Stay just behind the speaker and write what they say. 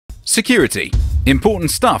Security.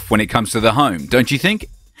 Important stuff when it comes to the home, don't you think?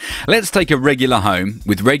 Let's take a regular home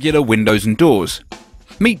with regular windows and doors.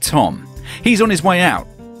 Meet Tom. He's on his way out.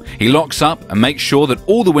 He locks up and makes sure that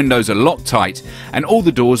all the windows are locked tight and all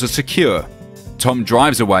the doors are secure. Tom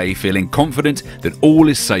drives away feeling confident that all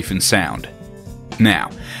is safe and sound. Now,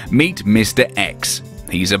 meet Mr. X.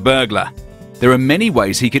 He's a burglar. There are many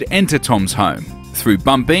ways he could enter Tom's home. Through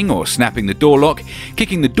bumping or snapping the door lock,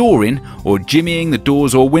 kicking the door in, or jimmying the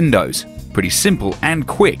doors or windows. Pretty simple and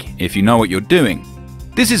quick if you know what you're doing.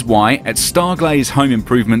 This is why at Starglaze Home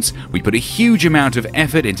Improvements we put a huge amount of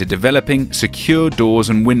effort into developing secure doors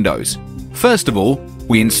and windows. First of all,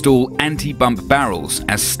 we install anti-bump barrels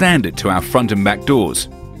as standard to our front and back doors.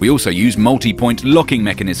 We also use multi-point locking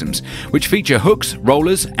mechanisms, which feature hooks,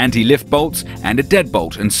 rollers, anti-lift bolts, and a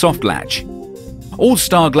deadbolt and soft latch. All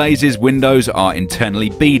Starglaze's windows are internally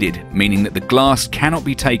beaded, meaning that the glass cannot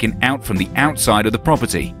be taken out from the outside of the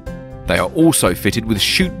property. They are also fitted with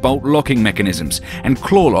chute bolt locking mechanisms and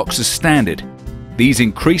claw locks as standard. These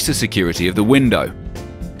increase the security of the window.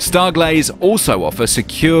 Starglaze also offer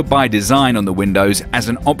Secure by Design on the windows as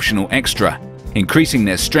an optional extra, increasing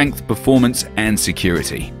their strength, performance and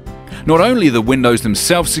security. Not only are the windows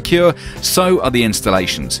themselves secure, so are the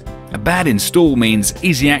installations. A bad install means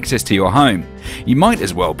easy access to your home. You might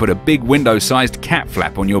as well put a big window-sized cat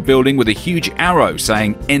flap on your building with a huge arrow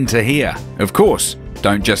saying "Enter here." Of course,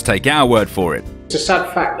 don't just take our word for it. It's a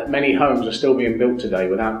sad fact that many homes are still being built today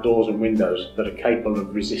without doors and windows that are capable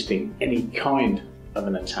of resisting any kind of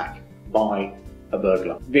an attack by a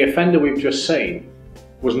burglar. The offender we've just seen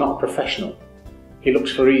was not professional. He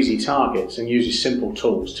looks for easy targets and uses simple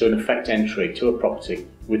tools to effect entry to a property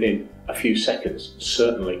within a few seconds,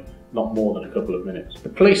 certainly not more than a couple of minutes. The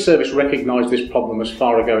police service recognised this problem as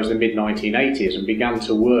far ago as the mid-1980s and began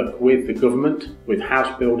to work with the government, with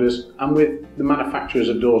house builders and with the manufacturers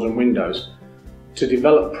of doors and windows to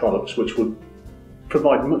develop products which would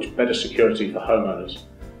provide much better security for homeowners.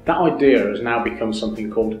 That idea has now become something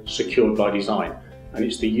called Secured by Design, and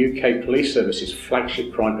it's the UK Police Service's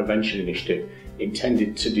flagship crime prevention initiative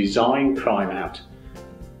intended to design crime out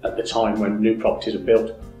at the time when new properties are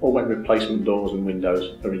built or when replacement doors and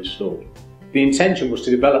windows are installed. The intention was to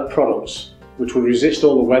develop products which would resist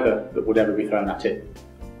all the weather that would ever be thrown at it,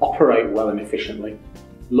 operate well and efficiently,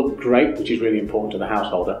 look great, which is really important to the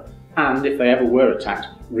householder, and if they ever were attacked,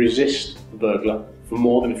 resist the burglar for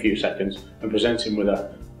more than a few seconds and present him with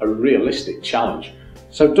a realistic challenge.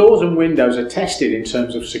 So doors and windows are tested in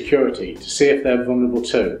terms of security to see if they're vulnerable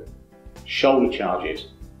to shoulder charges,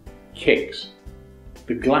 kicks,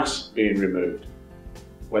 the glass being removed,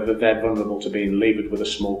 whether they're vulnerable to being levered with a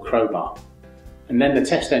small crowbar. And then the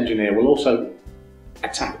test engineer will also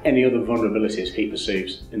attack any other vulnerabilities he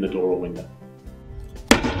perceives in the door or window.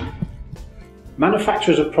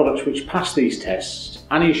 Manufacturers of products which pass these tests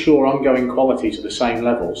and ensure ongoing quality to the same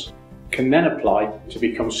levels can then apply to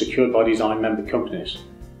become Secured by Design member companies.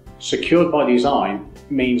 Secured by Design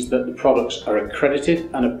means that the products are accredited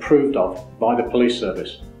and approved of by the police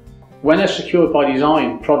service. When a Secured by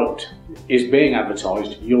Design product is being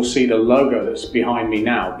advertised, you'll see the logo that's behind me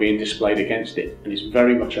now being displayed against it, and it's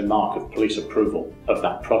very much a mark of police approval of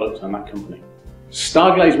that product and that company.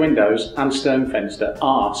 Starglaze Windows and Stern Fenster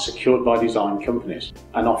are Secured by Design companies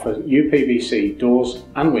and offer UPVC doors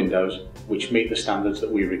and windows which meet the standards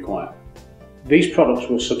that we require. These products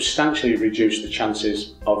will substantially reduce the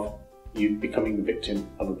chances of you becoming the victim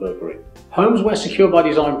of a burglary. Homes where Secured by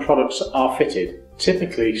Design products are fitted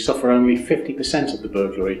typically suffer only 50% of the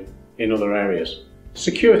burglary in other areas.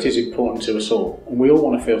 Security is important to us all, and we all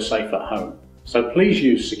want to feel safe at home. So please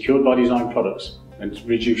use Secured by Design products and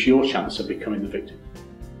reduce your chance of becoming the victim.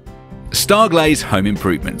 Starglaze Home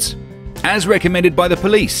Improvements. As recommended by the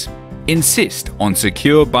police, insist on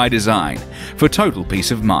Secure by Design for total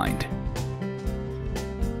peace of mind.